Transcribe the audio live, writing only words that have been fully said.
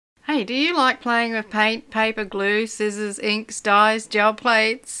Hey, do you like playing with paint, paper, glue, scissors, inks, dyes, gel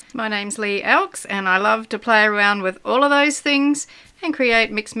plates? My name's Lee Elks and I love to play around with all of those things and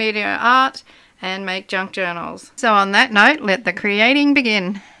create mixed media art and make junk journals. So on that note, let the creating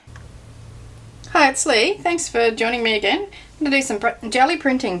begin. Hi, it's Lee. Thanks for joining me again. I'm going to do some jelly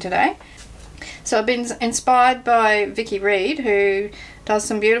printing today. So I've been inspired by Vicki Reed, who does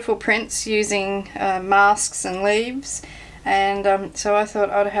some beautiful prints using masks and leaves. And so I thought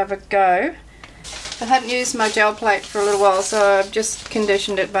I'd have a go. I hadn't used my gel plate for a little while, so I've just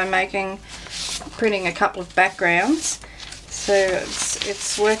conditioned it by printing a couple of backgrounds. So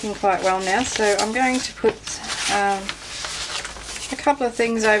it's working quite well now. So I'm going to put a couple of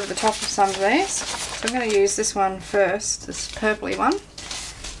things over the top of some of these. So I'm going to use this one first, this purpley one.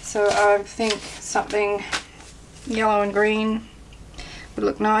 So I think something yellow and green would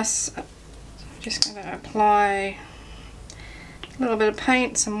look nice. I'm just going to apply a little bit of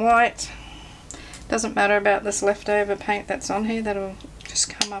paint, some white. Doesn't matter about this leftover paint that's on here, that'll just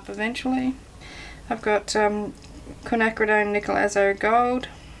come up eventually. I've got quinacridone nickel azo gold.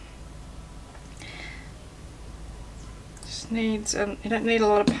 Just needs, you don't need a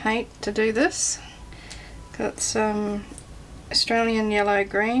lot of paint to do this. Got some Australian yellow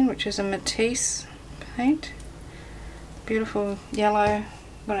green, which is a Matisse paint. Beautiful yellow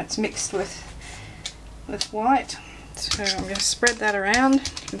when it's mixed with white. So I'm going to spread that around.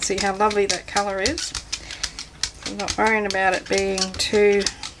 You can see how lovely that colour is. I'm not worrying about it being too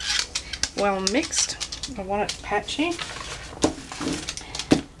well mixed. I want it patchy.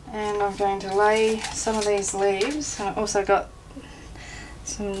 And I'm going to lay some of these leaves. And I've also got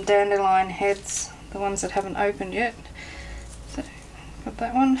some dandelion heads, the ones that haven't opened yet. So got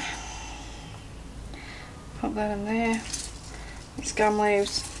that one. Pop that in there. These gum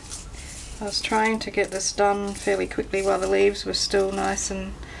leaves. I was trying to get this done fairly quickly while the leaves were still nice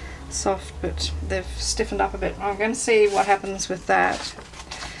and soft, but they've stiffened up a bit. I'm going to see what happens with that.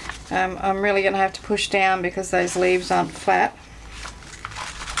 I'm really going to have to push down because those leaves aren't flat.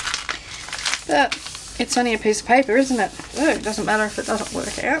 But it's only a piece of paper, isn't it? Oh, it doesn't matter if it doesn't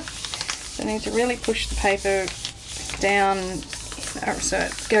work out. So I need to really push the paper down so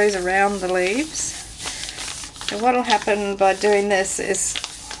it goes around the leaves. So what will happen by doing this is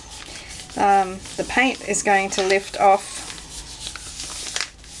the paint is going to lift off,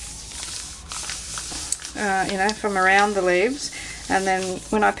 you know, from around the leaves, and then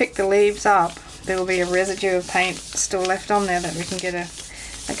when I pick the leaves up, there will be a residue of paint still left on there that we can get a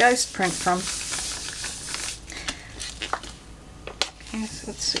ghost print from. Okay, so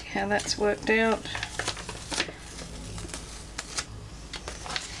let's see how that's worked out.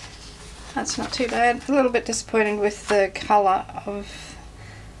 That's not too bad. A little bit disappointed with the colour of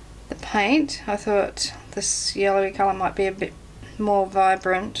the paint. I thought this yellowy colour might be a bit more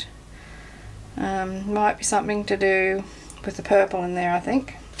vibrant. Might be something to do with the purple in there, I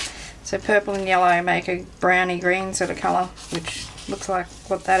think. So purple and yellow make a browny green sort of colour, which looks like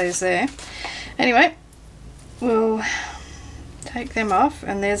what that is there. Anyway, we'll take them off,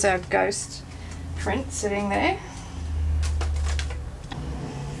 and there's our ghost print sitting there.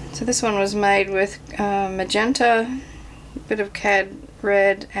 So this one was made with magenta, a bit of cad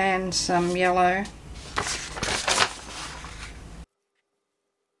red and some yellow.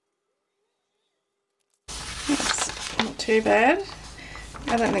 That's not too bad.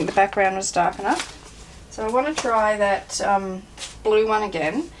 I don't think the background was dark enough. So I want to try that blue one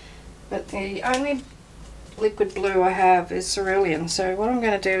again, but the only liquid blue I have is cerulean. So what I'm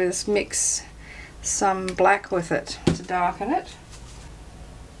going to do is mix some black with it to darken it.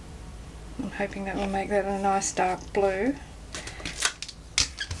 I'm hoping that will make that a nice dark blue.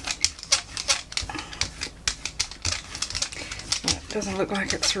 Doesn't look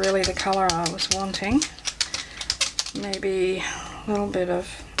like it's really the colour I was wanting. Maybe a little bit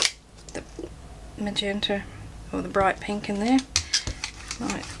of the magenta or the bright pink in there.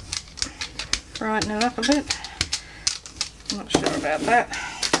 Might brighten it up a bit. I'm not sure about that.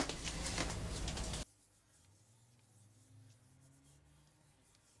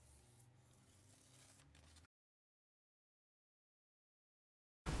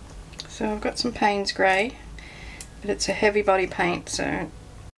 So I've got some Payne's Grey, but it's a heavy body paint, so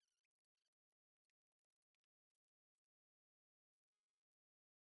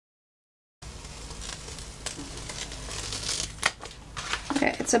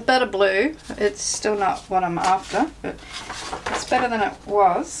okay, it's a better blue. It's still not what I'm after, but it's better than it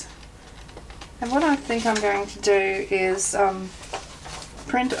was. And what I think I'm going to do is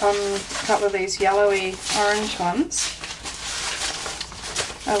print on a couple of these yellowy orange ones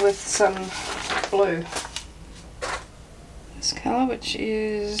with some blue. This colour, which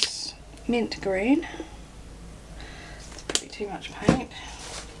is mint green. It's probably too much paint.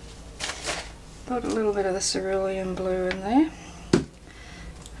 Put a little bit of the cerulean blue in there.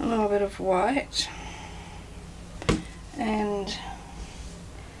 A little bit of white. And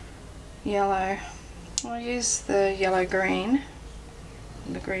yellow. I'll use the yellow green.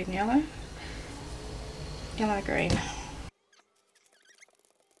 The green yellow. Yellow green.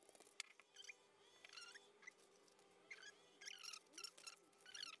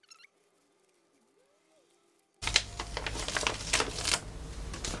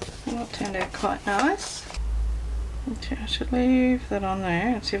 Well, it turned out quite nice. Okay, I should leave that on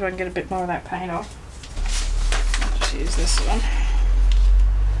there and see if I can get a bit more of that paint off. I'll just use this one.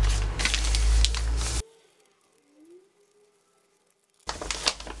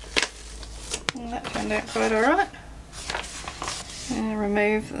 And that turned out quite alright. And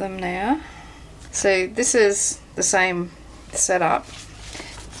remove them now. So this is the same setup.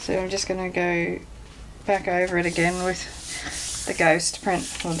 So I'm just going to go back over it again with the ghost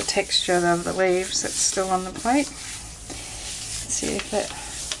print, or the texture of the leaves that's still on the plate. Let's see if that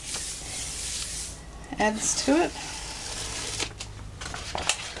adds to it.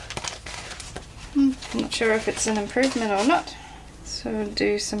 I'm not sure if it's an improvement or not. So we'll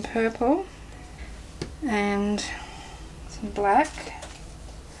do some purple and some black.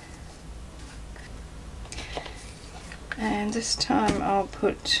 And this time I'll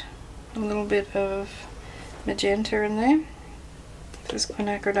put a little bit of magenta in there. This is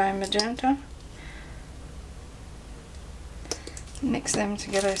quinacridone magenta. Mix them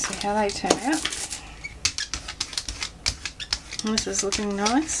together, see how they turn out. This is looking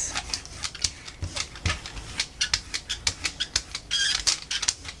nice.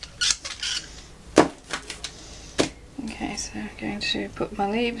 Okay, so I'm going to put my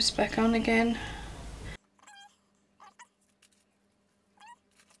leaves back on again.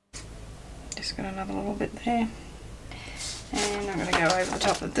 Just got another little bit there. And I'm going to go over the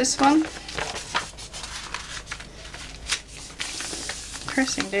top of this one.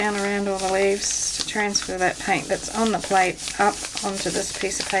 Pressing down around all the leaves to transfer that paint that's on the plate up onto this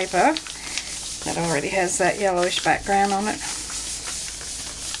piece of paper that already has that yellowish background on it.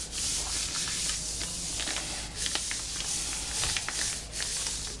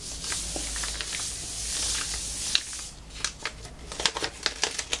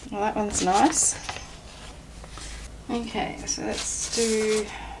 Well, that one's nice. Okay, so let's do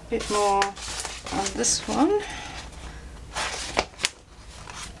a bit more on this one.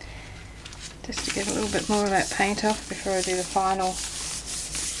 Just to get a little bit more of that paint off before I do the final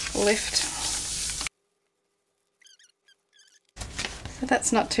lift. So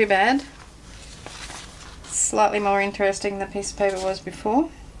that's not too bad. Slightly more interesting than the piece of paper was before.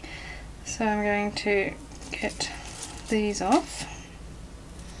 So I'm going to get these off.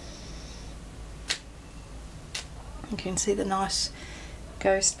 You can see the nice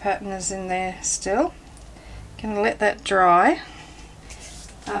ghost pattern is in there still. Going to let that dry.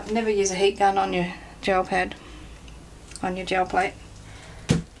 Never use a heat gun on your gel pad, on your gel plate.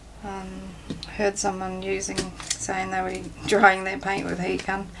 I heard someone saying they were drying their paint with a heat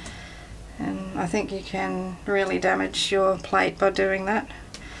gun, and I think you can really damage your plate by doing that.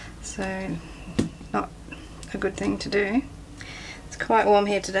 So not a good thing to do. It's quite warm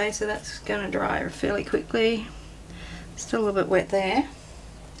here today, so that's going to dry fairly quickly. Still a little bit wet there.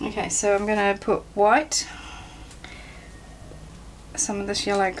 Okay, so I'm going to put white, some of this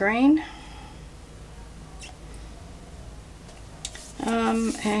yellow green,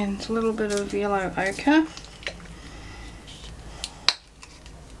 and a little bit of yellow ochre.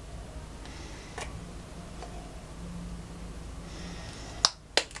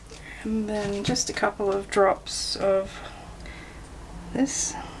 And then just a couple of drops of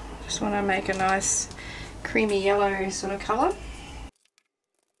this. Just want to make a nice creamy yellow sort of colour.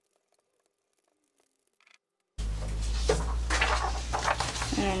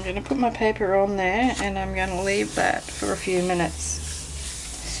 And I'm going to put my paper on there, and I'm going to leave that for a few minutes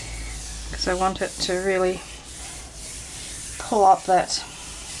because I want it to really pull up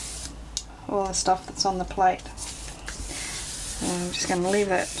all the stuff that's on the plate. And I'm just going to leave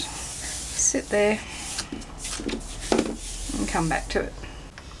that sit there and come back to it.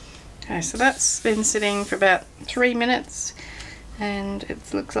 Okay, so that's been sitting for about 3 minutes and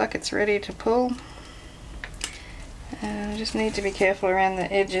it looks like it's ready to pull. And I just need to be careful around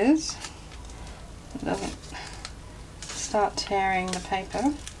the edges. It doesn't start tearing the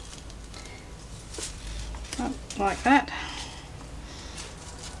paper. Oh, like that.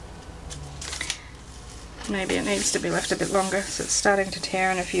 Maybe it needs to be left a bit longer, so it's starting to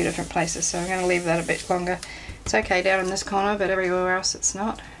tear in a few different places, so I'm going to leave that a bit longer. It's okay down in this corner, but everywhere else it's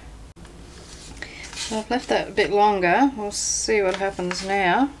not. So I've left that a bit longer. We'll see what happens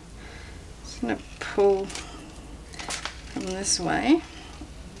now. Just going to pull from this way.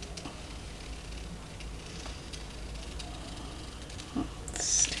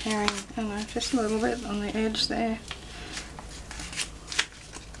 It's tearing, I don't know, just a little bit on the edge there.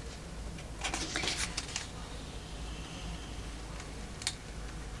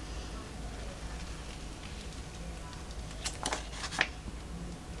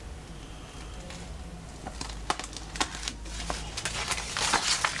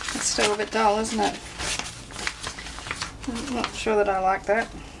 Still a bit dull, isn't it? I'm not sure that I like that,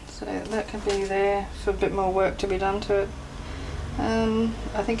 so that can be there for a bit more work to be done to it.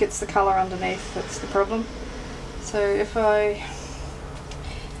 I think it's the colour underneath that's the problem, so if I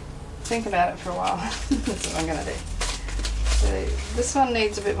think about it for a while, that's what I'm going to do. So this one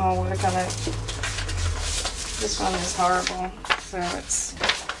needs a bit more work on it. This one is horrible, so let's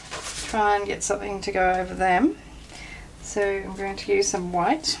try and get something to go over them. So I'm going to use some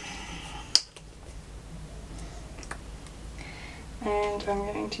white. And I'm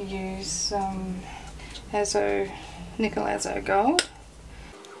going to use some nickel azo gold,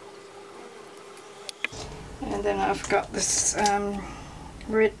 and then I've got this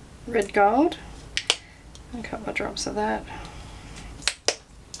red gold, a couple of drops of that,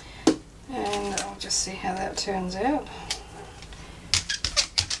 and I'll just see how that turns out.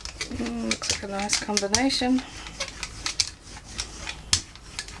 Looks like a nice combination.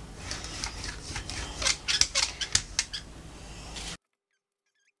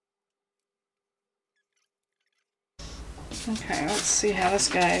 Okay, let's see how this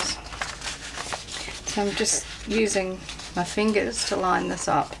goes. So I'm just using my fingers to line this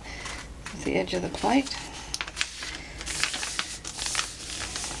up with the edge of the plate.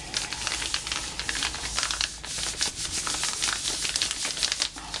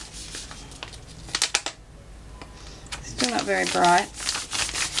 Still not very bright.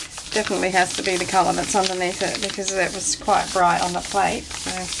 Definitely has to be the colour that's underneath it, because it was quite bright on the plate,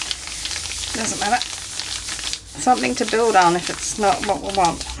 so it doesn't matter. Something to build on if it's not what we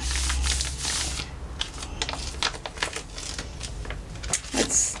want.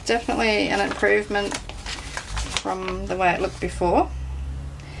 It's definitely an improvement from the way it looked before.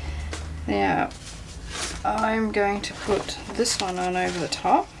 Now I'm going to put this one on over the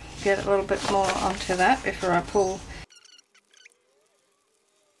top, get a little bit more onto that before I pull.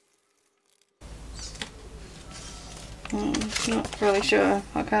 Not really sure,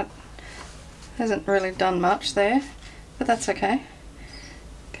 hasn't really done much there, but that's okay.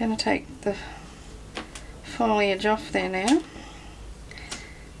 Gonna take the foliage off there now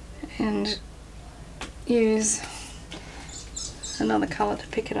and use another colour to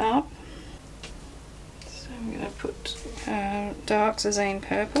pick it up. So I'm going to put dioxazine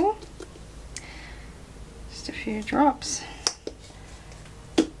purple, just a few drops,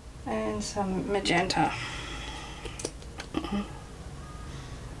 and some magenta.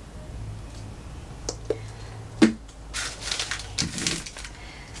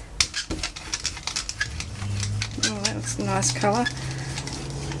 That's a nice colour.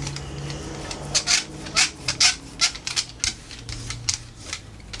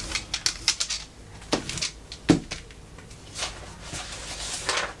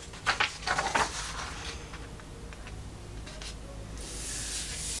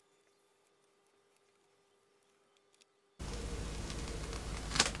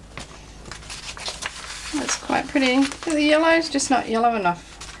 That's quite pretty. The yellow's just not yellow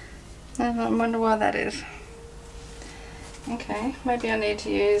enough. I wonder why that is. Okay, maybe I need to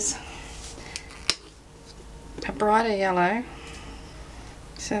use a brighter yellow.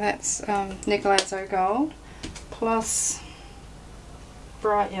 So that's nickel azo gold plus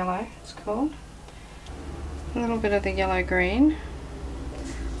bright yellow, it's called. A little bit of the yellow green.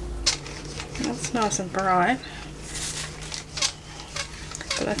 That's nice and bright.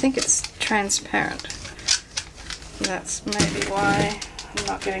 But I think it's transparent. That's maybe why I'm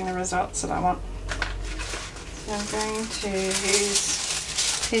not getting the results that I want. So I'm going to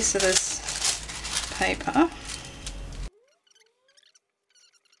use a piece of this paper.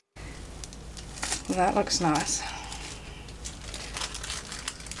 That looks nice.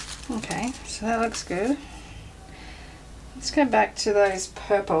 Okay, so that looks good. Let's go back to those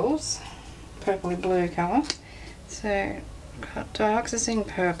purples, purpley blue colour. So I've got dioxazine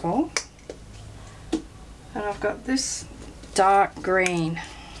purple, and I've got this dark green.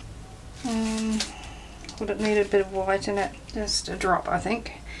 Would it need a bit of white in it? Just a drop, I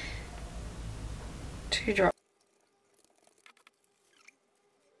think. 2 drops.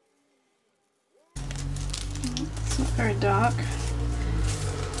 It's not very dark.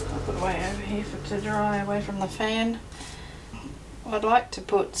 I'll put away over here to dry away from the fan. I'd like to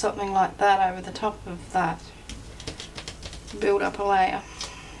put something like that over the top of that. Build up a layer.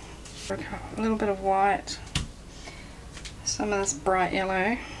 A little bit of white. Some of this bright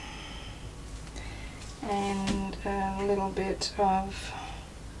yellow. And a little bit of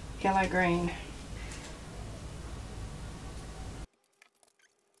yellow green.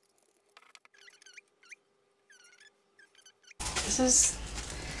 This is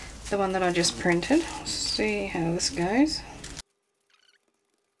the one that I just printed. Let's see how this goes.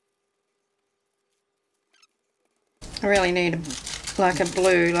 I really need like a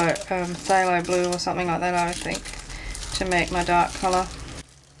blue, like phthalo blue or something like that, I think, to make my dark colour.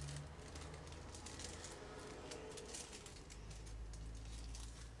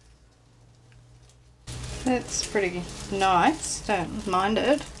 That's pretty nice, don't mind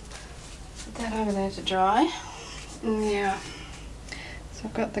it. Put that over there to dry. Yeah, so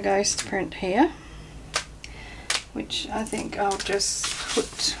I've got the ghost print here, which I think I'll just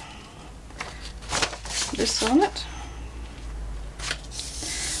put this on it.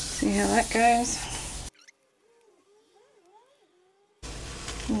 See how that goes.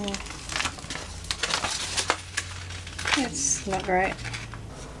 It's not great.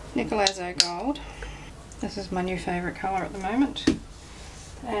 Nicolazzo Gold. This is my new favourite colour at the moment.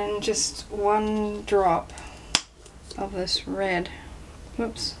 And just one drop of this red.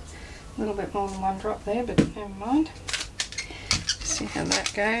 Whoops, a little bit more than one drop there, but never mind. See how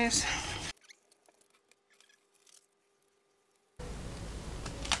that goes.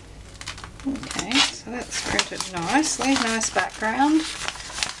 Okay, so that's printed nicely, nice background.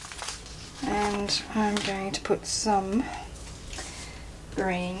 And I'm going to put some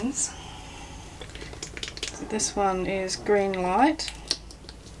greens. So this one is green light.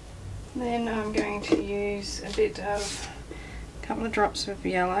 Then I'm going to use a bit of, a couple of drops of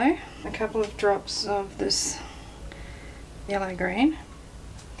yellow, a couple of drops of this yellow green,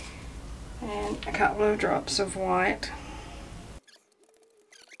 and a couple of drops of white.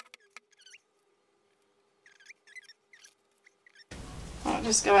 I'll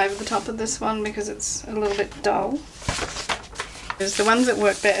just go over the top of this one because it's a little bit dull. Because the ones that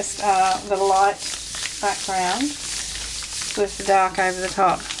work best are the light background with the dark over the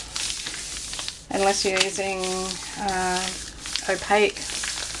top. Unless you're using opaque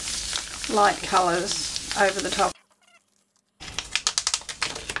light colours over the top.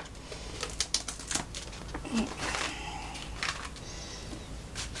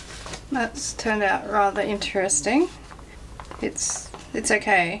 That's turned out rather interesting. It's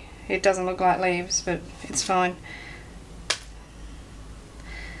okay. It doesn't look like leaves, but it's fine.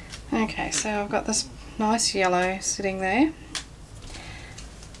 Okay, so I've got this nice yellow sitting there.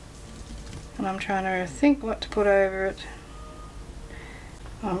 And I'm trying to think what to put over it.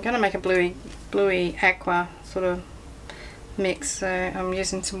 I'm going to make a bluey aqua sort of mix, so I'm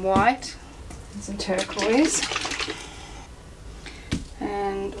using some white and some turquoise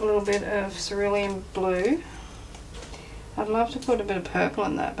and a little bit of cerulean blue. I'd love to put a bit of purple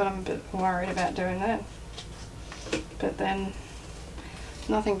in that, but I'm a bit worried about doing that. But then,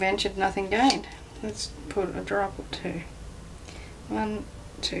 nothing ventured, nothing gained. Let's put a drop or two. 1,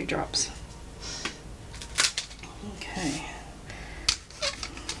 2 drops. Okay.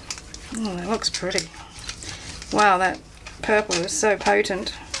 Oh, that looks pretty. Wow, that purple is so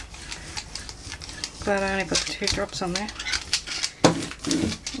potent. Glad I only put 2 drops on there.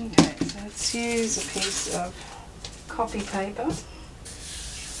 Okay, so let's use a piece of copy paper.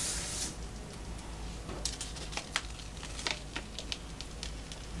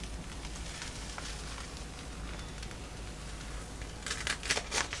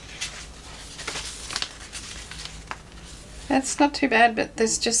 That's not too bad, but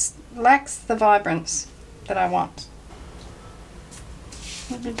this just lacks the vibrance that I want.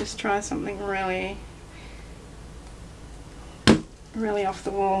 Let me just try something really off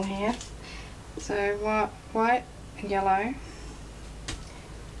the wall here. So white, yellow,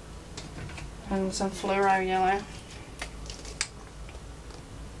 and some fluoro yellow.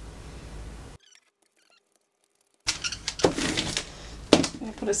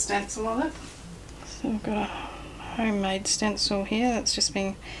 I'll put a stencil on it. So I've got a homemade stencil here that's just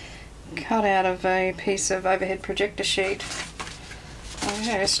been cut out of a piece of overhead projector sheet. I'm going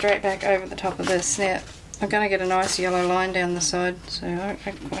to go straight back over the top of this. Now I'm going to get a nice yellow line down the side, so I'm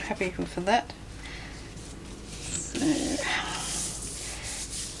quite happy for that. So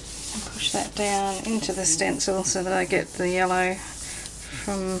I'll push that down into the stencil so that I get the yellow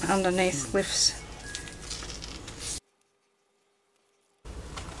from underneath lifts.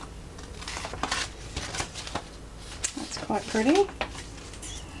 That's quite pretty.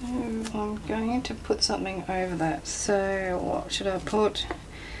 So I'm going to put something over that. So what should I put?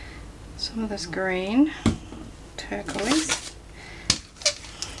 Some of this green, turquoise.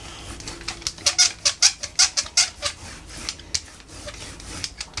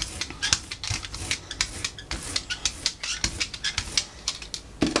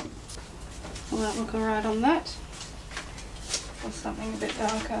 Will that look alright on that? Or something a bit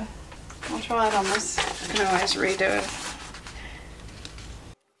darker? I'll try it on this. I can always redo it.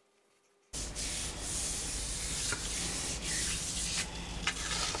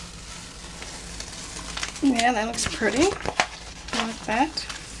 Yeah, that looks pretty. Like that.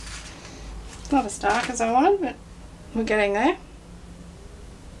 Not as dark as I wanted, but we're getting there.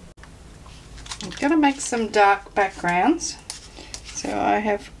 I'm going to make some dark backgrounds. So I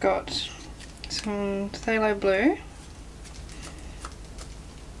have got some phthalo blue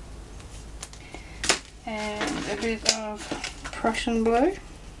and a bit of Prussian blue.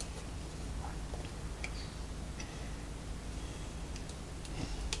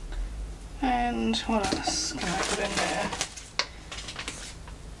 And what else can I put in there?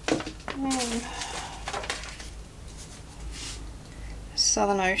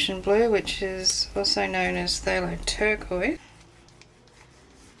 Southern Ocean blue, which is also known as phthalo turquoise.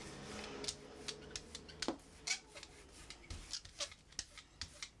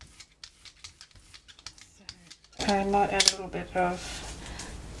 So I might add a little bit of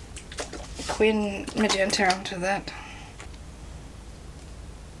Quin magenta onto that.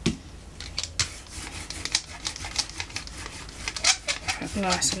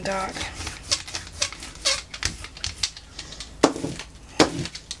 Nice and dark.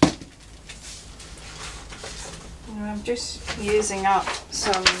 And I'm just using up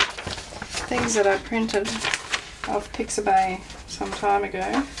some things that I printed off Pixabay some time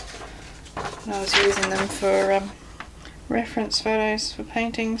ago. And I was using them for reference photos for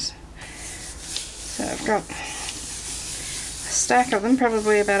paintings. So I've got a stack of them,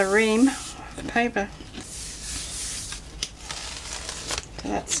 probably about a ream of paper. So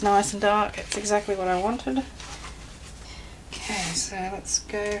that's nice and dark, it's exactly what I wanted. Okay, so let's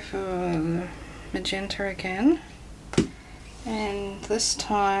go for the magenta again. And this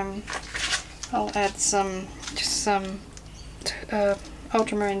time I'll add just some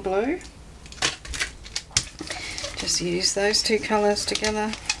ultramarine blue. Just use those two colours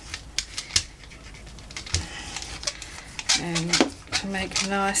together and to make a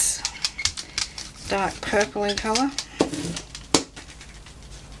nice dark purpley colour.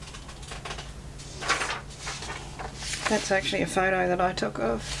 That's actually a photo that I took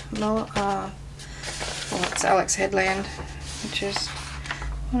of it's Alex Headland, which is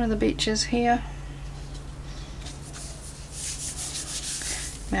one of the beaches here.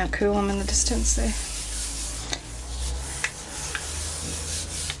 Mount Coolum in the distance there.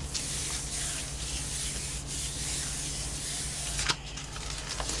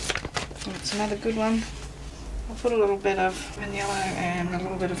 That's another good one. I'll put a little bit of yellow and a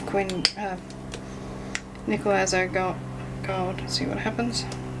little bit of Quin nickel azo gold, see what happens.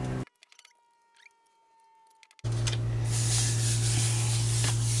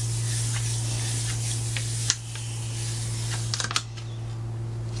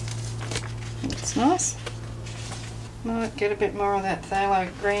 That's nice. Might get a bit more of that phthalo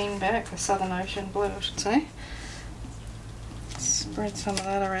green back, the Southern Ocean blue I should say. Spread some of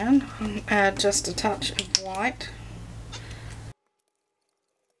that around and add just a touch of white.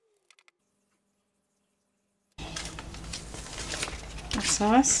 That's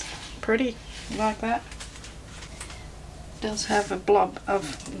nice, pretty, like that. It does have a blob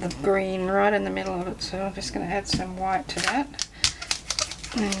of the green right in the middle of it, so I'm just going to add some white to that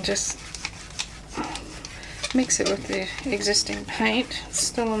and just mix it with the existing paint. It's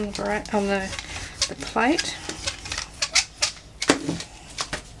still on the plate.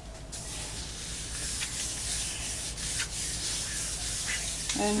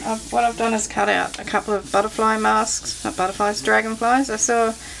 And what I've done is cut out a couple of butterfly masks, not butterflies, dragonflies. I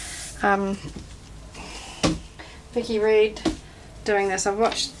saw Vicki Reed doing this. I've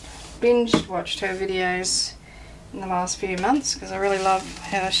binge watched her videos in the last few months because I really love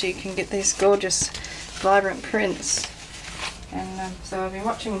how she can get these gorgeous vibrant prints. And so I've been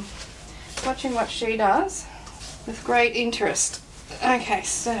watching what she does with great interest. Okay,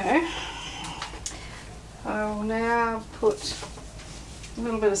 so I will now put a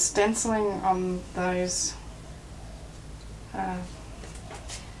little bit of stenciling on those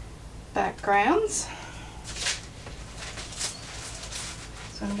backgrounds.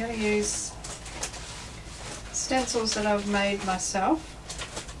 So I'm going to use stencils that I've made myself.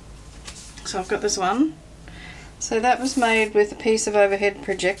 So I've got this one. It's So that was made with a piece of overhead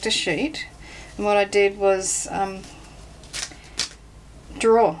projector sheet, and what I did was I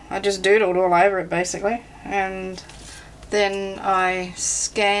just doodled all over it basically, and then I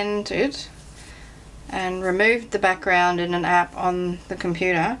scanned it and removed the background in an app on the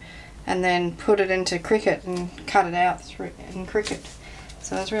computer, and then put it into Cricut and cut it out in Cricut.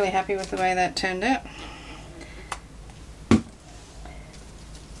 So I was really happy with the way that turned out.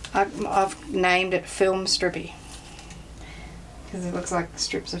 I've named it Film Strippy because it looks like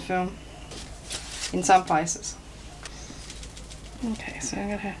strips of film in some places. Okay, so I'm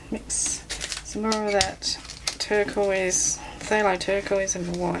going to mix some more of that turquoise, phthalo turquoise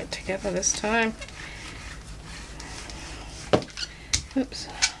and white together this time. Oops.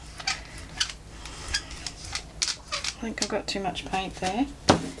 I think I've got too much paint there.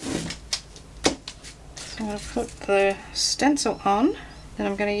 So I'm going to put the stencil on. Then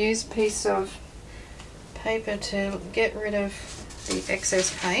I'm going to use a piece of paper to get rid of the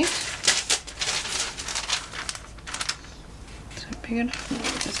excess paint. So big enough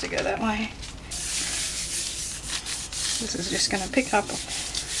just to go that way. This is just going to pick up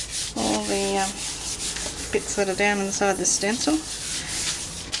all the bits that are down inside the stencil.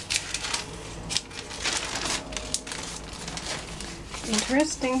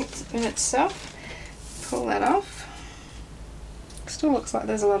 Interesting in itself. Pull that off. Still looks like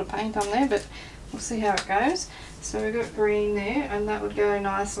there's a lot of paint on there, but we'll see how it goes. So we've got green there, and that would go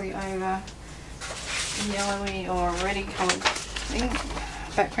nicely over yellowy or reddy coloured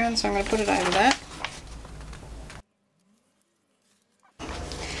background, so I'm going to put it over that.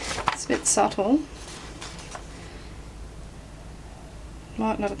 It's a bit subtle.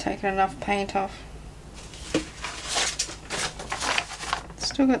 Might not have taken enough paint off.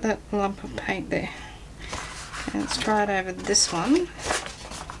 Still got that lump of paint there. Okay, let's try it over this one.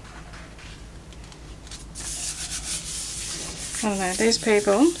 I don't know, these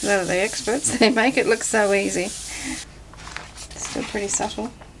people, they're the experts, they make it look so easy. Still pretty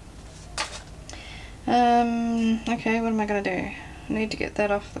subtle. Okay, what am I going to do? I need to get that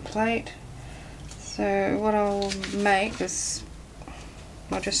off the plate. So what I'll make is,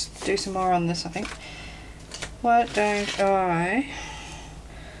 I'll just do some more on this I think. Why don't I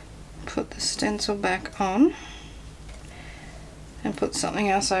put the stencil back on and put something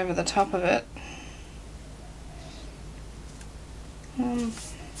else over the top of it.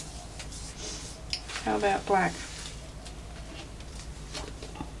 How about black?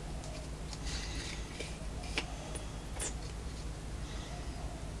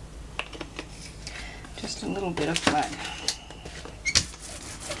 Just a little bit of black. I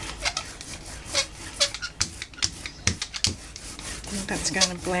think that's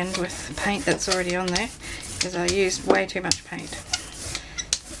going to blend with the paint that's already on there, because I used way too much paint.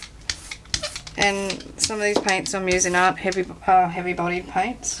 And some of these paints I'm using aren't heavy bodied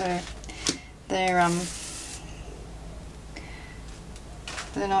paint, so they're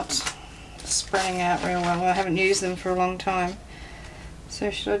not spreading out real well. I haven't used them for a long time.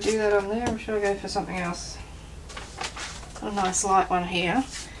 So should I do that on there, or should I go for something else? Got a nice light one here.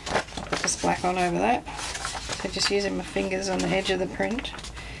 I'll put this black on over that. So just using my fingers on the edge of the print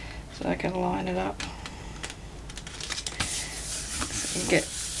so I can line it up. So you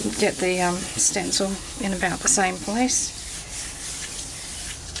get the stencil in about the same place.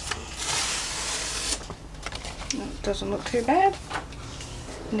 It doesn't look too bad.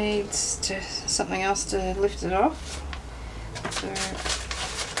 Needs something else to lift it off. So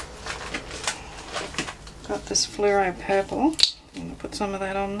got this fluoro purple. I'm going to put some of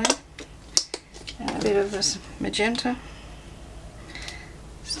that on there. And a bit of this magenta.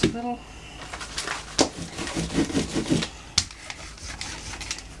 Just a little.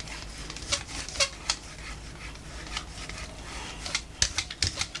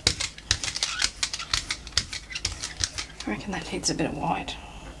 I reckon that needs a bit of white.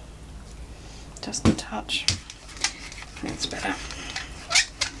 Just a touch. That's better.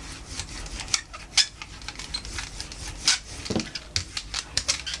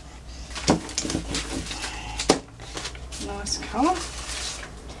 Nice colour.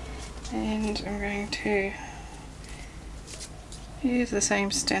 And I'm going to use the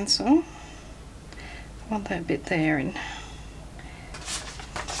same stencil. I want that bit there in.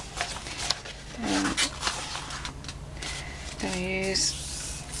 I'm going to use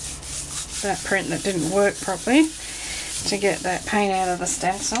that print that didn't work properly to get that paint out of the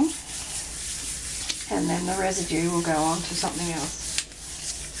stencil, and then the residue will go on to something else.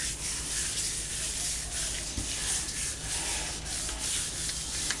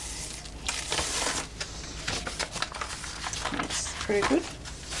 That's pretty good.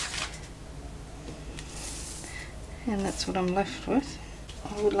 and that's what I'm left with.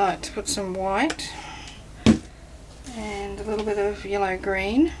 I would like to put some white and a little bit of yellow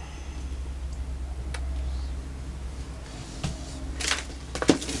green.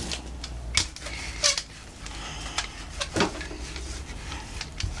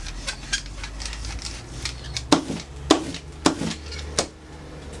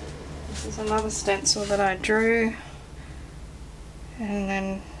 This is another stencil that I drew and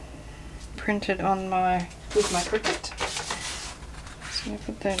then printed on with my Cricut. So I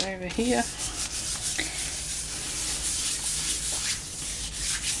put that over here.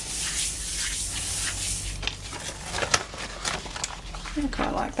 I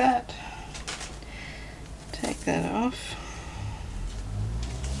quite like that. Take that off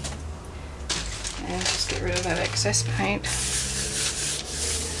and just get rid of that excess paint.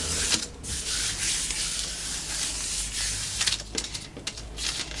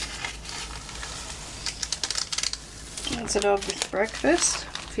 That's a dog with breakfast.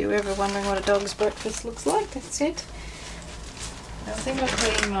 If you're ever wondering what a dog's breakfast looks like, that's it. I think I'll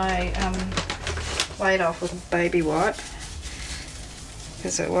clean my plate off with a baby wipe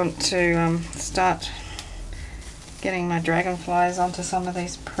because I want to start getting my dragonflies onto some of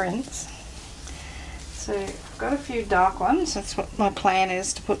these prints. So I've got a few dark ones. That's what my plan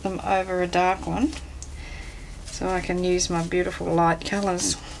is, to put them over a dark one so I can use my beautiful light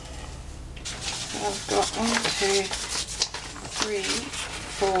colours. So I've got 1, 2, 3,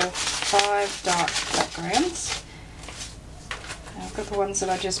 4, 5 dark backgrounds. I've got the ones that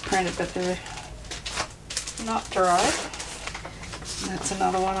I just printed but they're not dried. That's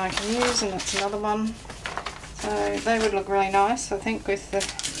another one I can use, and that's another one. So they would look really nice, I think, with the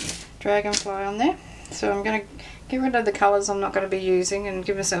dragonfly on there. So I'm going to get rid of the colours I'm not going to be using and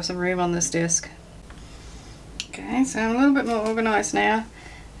give myself some room on this desk. Okay, so I'm a little bit more organised now,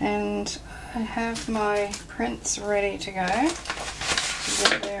 and I have my prints ready to go.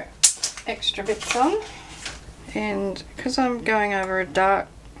 Get their extra bits on, and because I'm going over a dark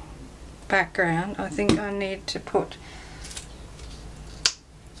background, I think I need to put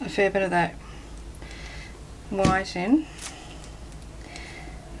a fair bit of that white in.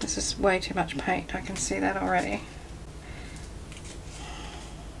 This is way too much paint, I can see that already.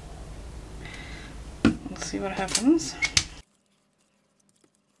 We'll see what happens.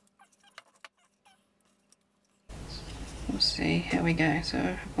 We'll see how we go.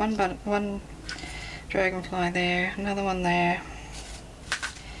 So one dragonfly there, another one there,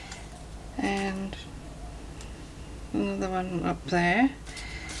 and another one up there.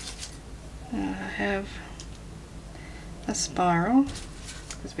 I have a spiral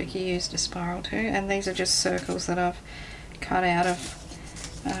because Vicki used a spiral too, and these are just circles that I've cut out of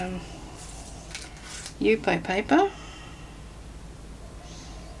Yupo paper.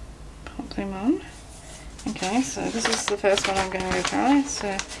 Pop them on. Okay, so this is the first one I'm going to try, so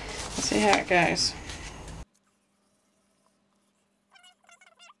let's see how it goes.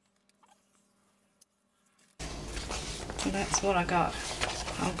 So that's what I got.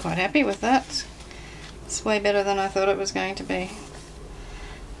 I'm quite happy with that. It's way better than I thought it was going to be.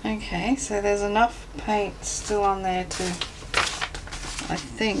 Okay, so there's enough paint still on there to, I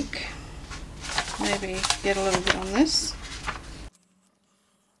think, maybe get a little bit on this.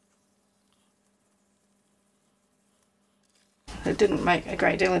 It didn't make a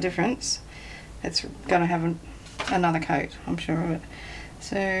great deal of difference. It's going to have another coat, I'm sure of it.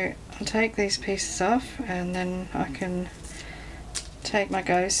 So I'll take these pieces off, and then I can take my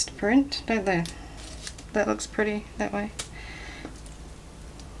ghost print. Don't they? That looks pretty that way.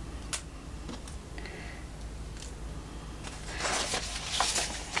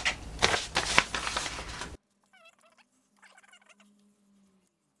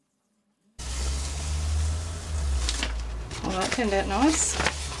 Well, that turned out nice.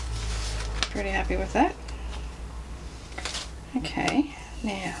 Pretty happy with that. Okay,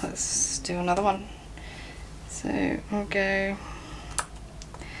 now let's do another one. So I'll go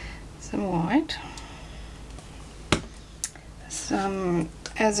some white, some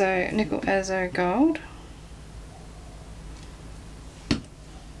nickel azo gold,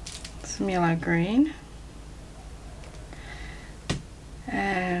 some yellow green,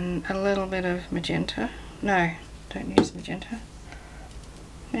 and a little bit of magenta. No, don't use magenta.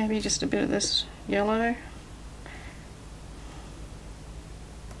 Maybe just a bit of this yellow.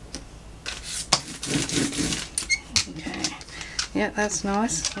 Okay, yeah, that's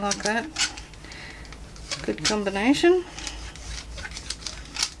nice. I like that. Good combination.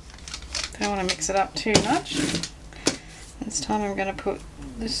 Don't want to mix it up too much. This time I'm going to put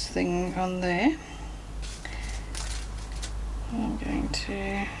this thing on there. I'm going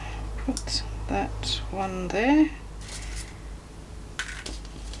to put that one there.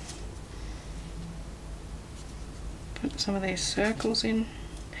 Put some of these circles in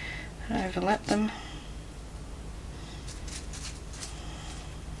and overlap them.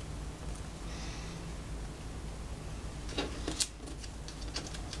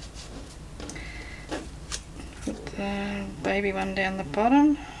 Put the baby one down the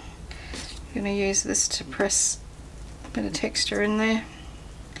bottom. I'm going to use this to press a bit of texture in there.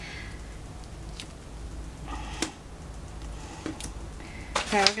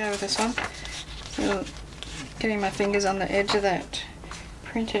 There we go with this one. So getting my fingers on the edge of that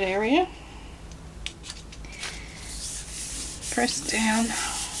printed area. Press down.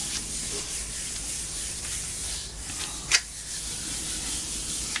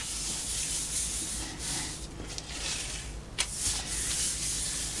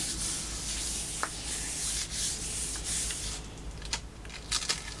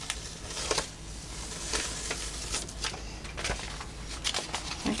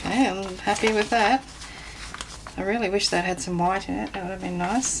 Okay, I'm happy with that. I really wish that had some white in it, that would have been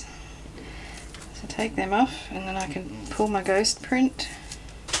nice. So take them off and then I can pull my ghost print.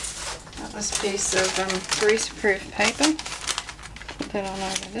 Got this piece of greaseproof paper. Put that on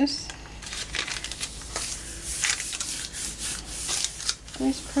over this.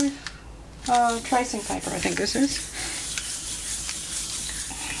 Greaseproof? Oh, tracing paper I think this is.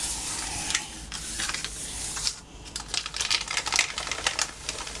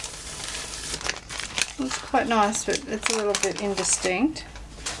 It's quite nice, but it's a little bit indistinct.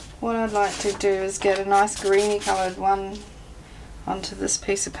 What I'd like to do is get a nice greeny coloured one onto this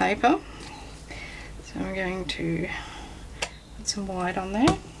piece of paper. So I'm going to put some white on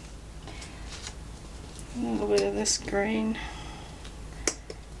there. A little bit of this green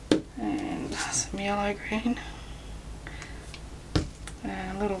and some yellow green.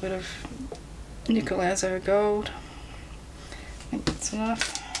 And a little bit of nickel azo gold. I think that's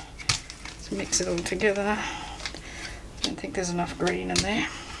enough. Mix it all together. I don't think there's enough green in there.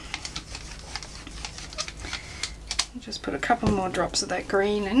 Just put a couple more drops of that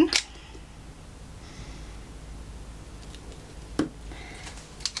green in.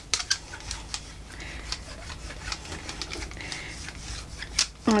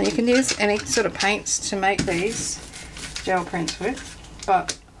 Well, you can use any sort of paints to make these gel prints with,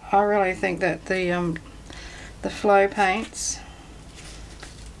 but I really think that the flow paints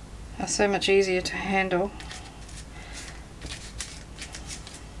are so much easier to handle.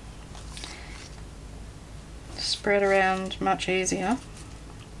 Spread around much easier.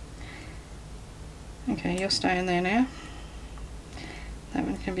 Okay, you're staying there now. That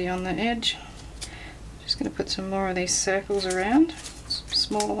one can be on the edge. Just going to put some more of these circles around, some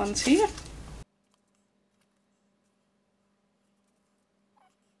smaller ones here.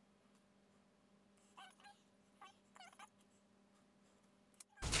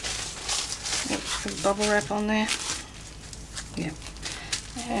 Put bubble wrap on there. Yep.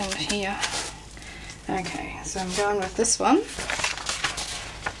 And here. Okay, so I'm going with this one. Let's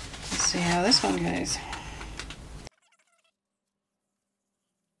see how this one goes.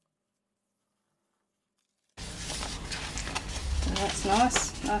 So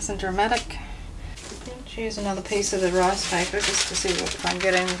that's nice and dramatic. Let's use another piece of the rice paper just to see if I can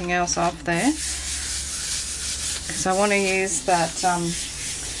get anything else off there. Because I want to use that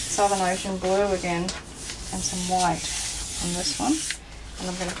Southern Ocean blue again and some white on this one, and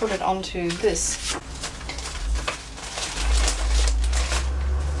I'm going to put it onto this.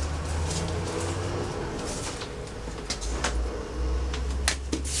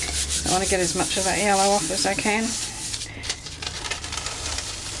 I want to get as much of that yellow off as I can.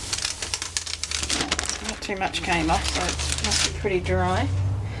 Not too much came off, so it must be pretty dry.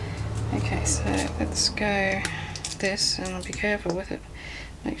 Okay, so let's go this, and I'll be careful with it.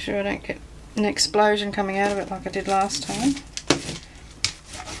 Make sure I don't get an explosion coming out of it like I did last time.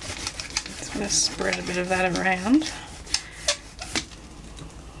 Just going to spread a bit of that around.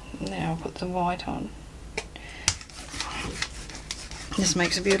 Now I'll put the white on. This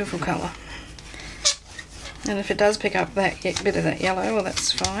makes a beautiful colour. And if it does pick up that bit of that yellow, well,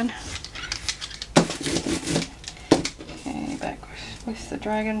 that's fine. Okay, back with the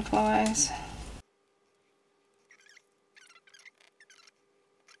dragonflies.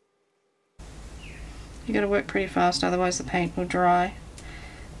 You got to work pretty fast, otherwise the paint will dry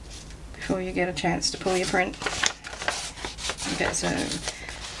before you get a chance to pull your print. Okay, so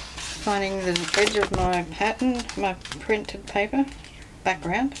finding the edge of my pattern, my printed paper,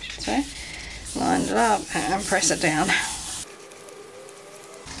 background I should say, lined it up and press it down.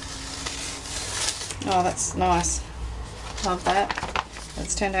 Oh, that's nice. Love that.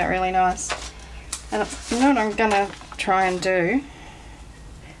 That's turned out really nice. And you know what I'm going to try and do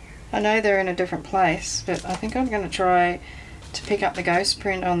I know they're in a different place, but I think I'm going to try to pick up the ghost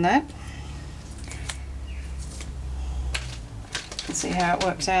print on that and see how it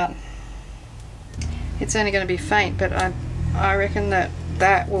works out. It's only going to be faint, but I reckon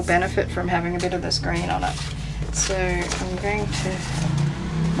that will benefit from having a bit of this green on it. So I'm going to,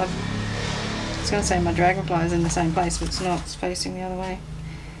 I was going to say my dragonfly is in the same place, but it's not. It's facing the other way.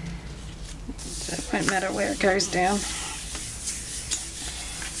 So it won't matter where it goes down.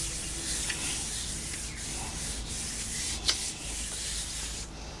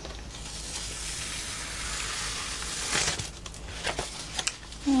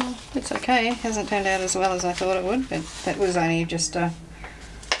 Well, it's okay. It hasn't turned out as well as I thought it would, but that was only just a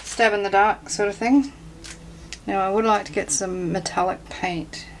stab in the dark sort of thing. Now I would like to get some metallic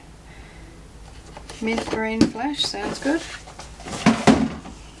paint. Mint green flash sounds good.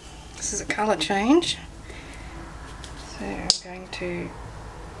 This is a colour change. So I'm going to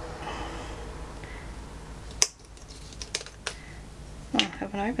I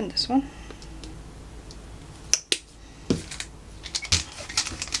haven't opened this one.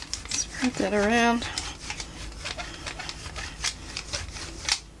 Spread that around.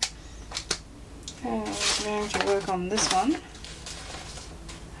 And I'm going to work on this one.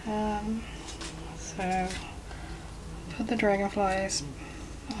 So put the dragonflies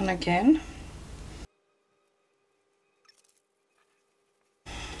on again.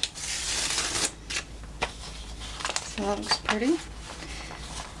 So that looks pretty.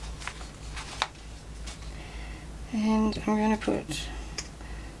 And I'm going to put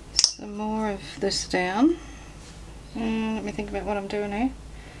some more of this down. Let me think about what I'm doing here.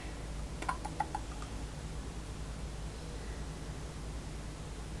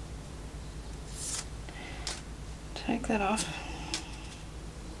 Take that off.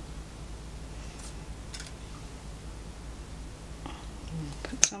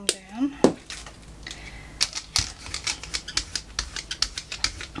 Put some down.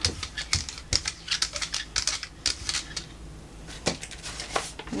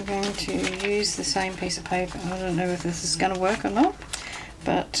 I'm going to use the same piece of paper. I don't know if this is going to work or not,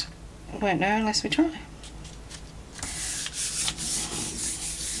 but I won't know unless we try.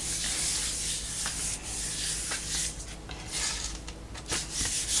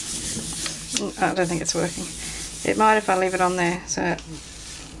 I don't think it's working. It might if I leave it on there so it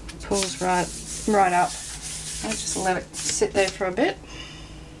pulls right up. I'll just let it sit there for a bit.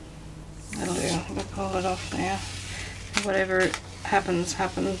 That'll do. I'll pull it off now. Whatever happens,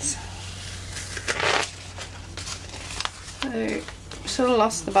 happens. So, sort of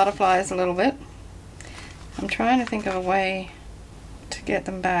lost the butterflies a little bit. I'm trying to think of a way to get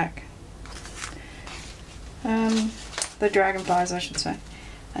them back. The dragonflies, I should say.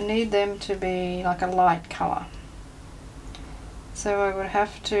 I need them to be like a light colour. So I would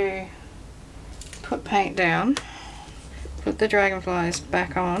have to put paint down, put the dragonflies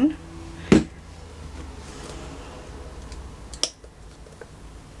back on,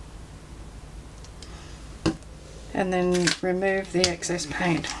 and then remove the excess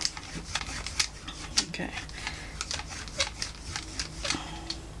paint. Okay.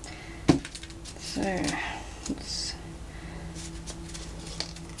 So let's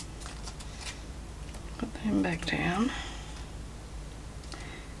put them back down.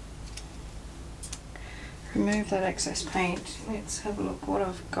 Remove that excess paint. Let's have a look what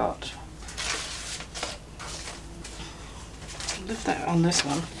I've got. Lift that on this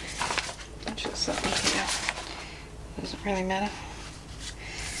one. Just up here. Doesn't really matter.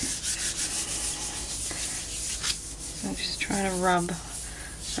 So I'm just trying to rub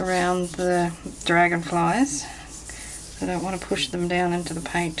around the dragonflies. I don't want to push them down into the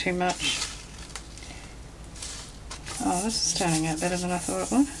paint too much. Oh, this is turning out better than I thought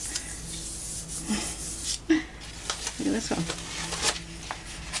it would. Look at this one.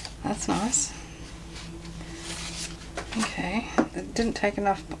 That's nice. Okay, it didn't take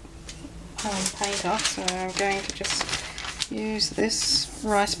enough paint off, so I'm going to just use this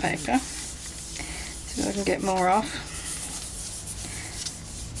rice paper so I can get more off.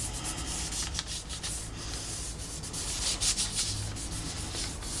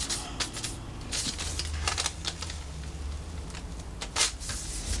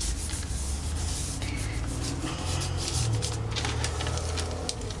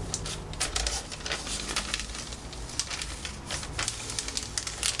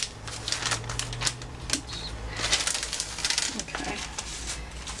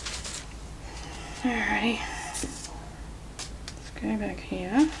 Alrighty, let's go back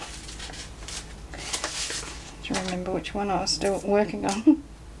here to remember which one I was still working on.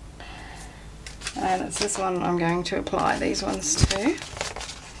 And it's this one I'm going to apply these ones to.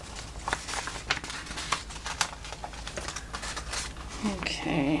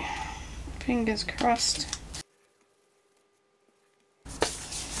 Okay, fingers crossed.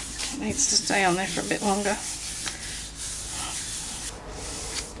 It needs to stay on there for a bit longer.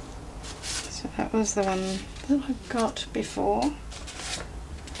 So that was the one that I got before.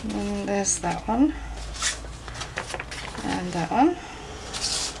 And then there's that one. And that one.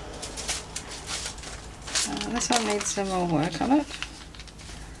 This one needs some more work on it.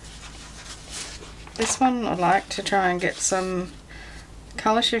 This one I'd like to try and get some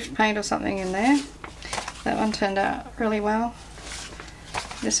colour shift paint or something in there. That one turned out really well.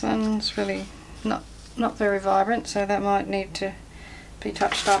 This one's really not very vibrant, so that might need to be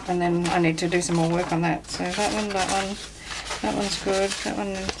touched up, and then I need to do some more work on that. So that one's good. That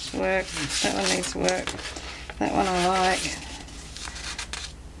one needs work. That one needs work. That one I like.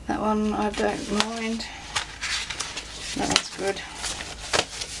 That one I don't mind. That one's good.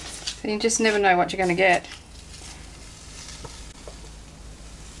 So you just never know what you're going to get.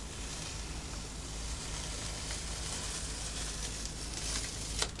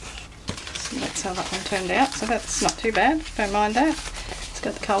 So that's how that one turned out. So that's not too bad. Don't mind that. It's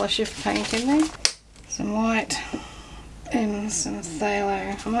got the colour shift paint in there. Some white and some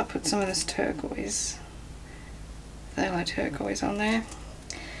phthalo. I might put some of this turquoise, phthalo turquoise on there.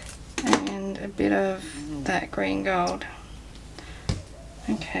 And a bit of that green gold.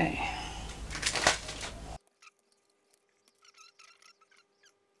 Okay.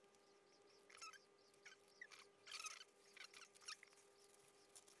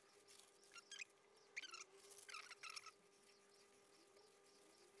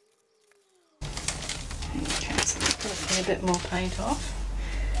 Okay, so let's put a bit more paint off.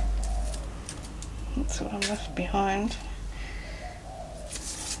 That's what I'm left behind.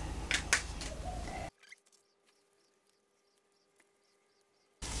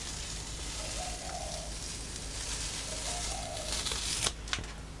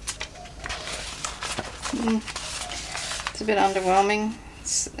 It's a bit underwhelming.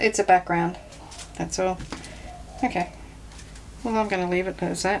 It's a background, that's all. Okay, well I'm going to leave it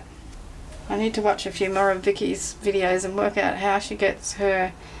as that. I need to watch a few more of Vicki's videos and work out how she gets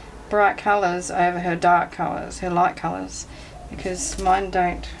her bright colours over her dark colours, her light colours, because mine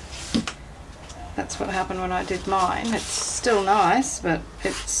don't. That's what happened when I did mine. It's still nice, but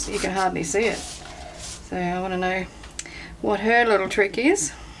you can hardly see it. So I want to know what her little trick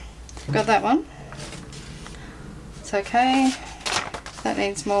is. Got that one. It's okay. That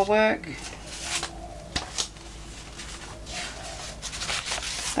needs more work.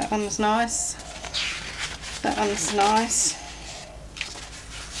 That one's nice. That one's nice.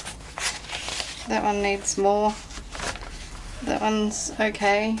 That one needs more. That one's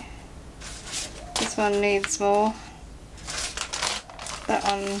okay. This one needs more. That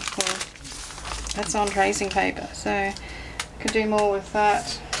one, well, that's on tracing paper, so I could do more with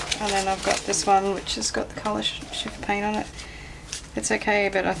that. And then I've got this one which has got the colour shift paint on it. It's okay,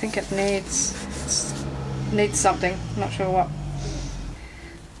 but I think it needs something, not sure what.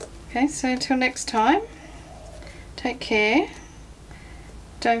 Okay, so until next time, take care.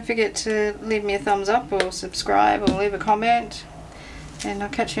 Don't forget to leave me a thumbs up or subscribe or leave a comment, and I'll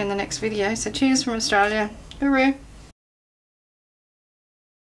catch you in the next video. So cheers from Australia. Hooroo!